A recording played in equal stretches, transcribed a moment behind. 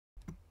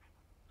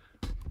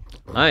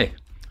Hi,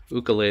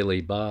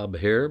 Ukulele Bob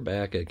here,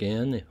 back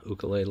again,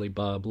 Ukulele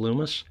Bob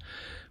Loomis,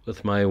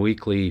 with my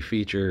weekly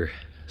feature,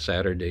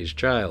 Saturday's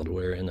Child,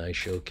 wherein I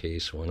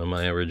showcase one of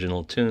my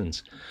original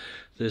tunes.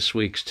 This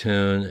week's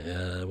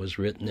tune was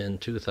written in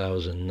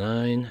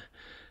 2009.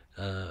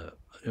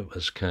 It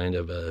was kind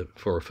of a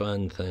for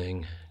fun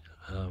thing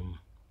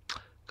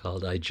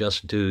called I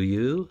Just Do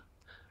You,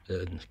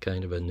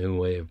 kind of a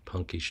new wave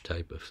punkish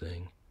type of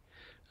thing.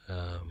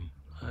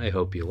 I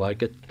hope you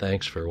like it.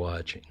 Thanks for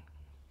watching.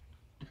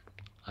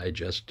 I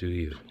Just Do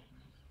You.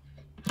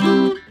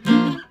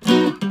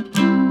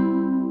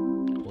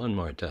 One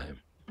more time.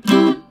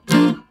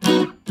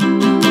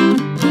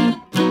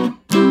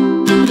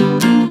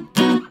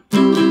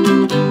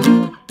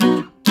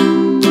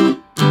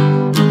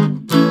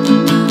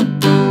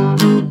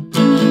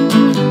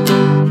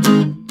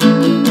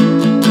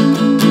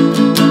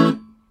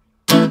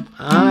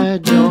 I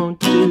don't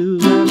do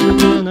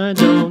laughter and I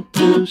don't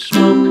do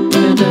smoke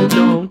and I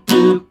don't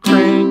do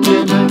crank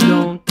and I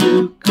don't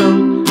do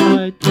coke.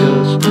 I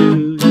just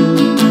do you.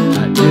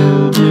 I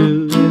do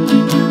you.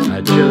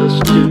 I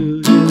just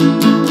do you.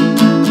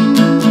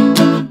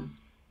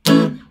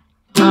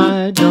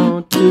 I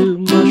don't do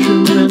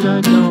mushrooms and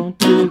I don't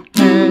do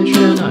hash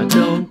and I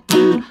don't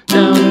do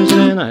downers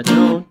and I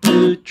don't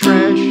do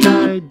trash.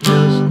 I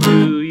just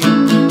do you.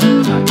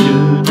 I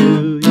do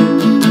you.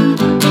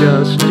 I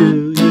just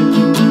do you.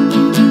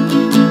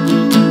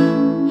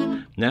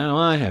 Now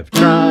I have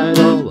tried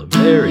all the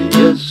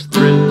various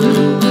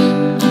thrills.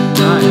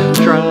 I have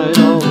tried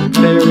all the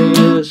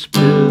various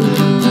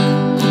pills.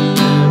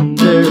 And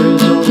there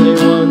is only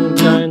one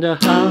kind of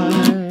high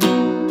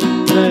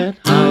that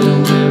I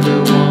don't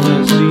ever want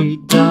to see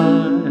die.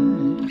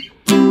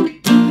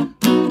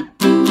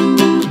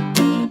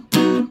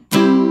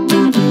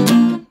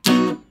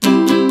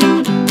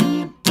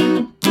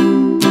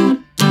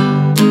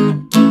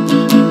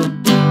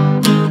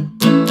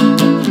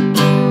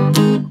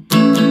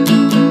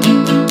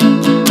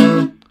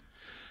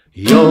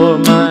 You're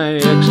my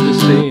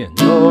ecstasy and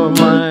you're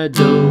my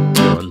dope.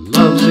 Your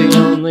love's the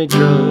only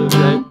drug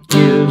that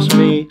gives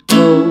me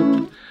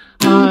hope.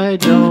 I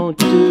don't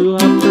do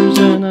uppers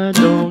and I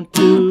don't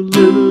do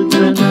lewds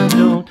and I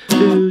don't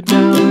do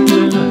downs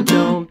and I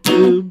don't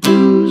do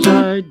booze.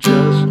 I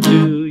just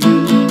do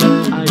you.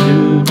 I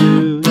do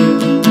you.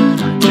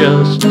 I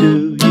just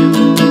do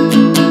you.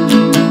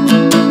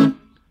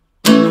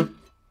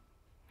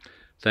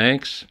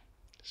 Thanks.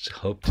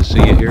 Hope to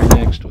see you here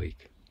next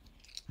week.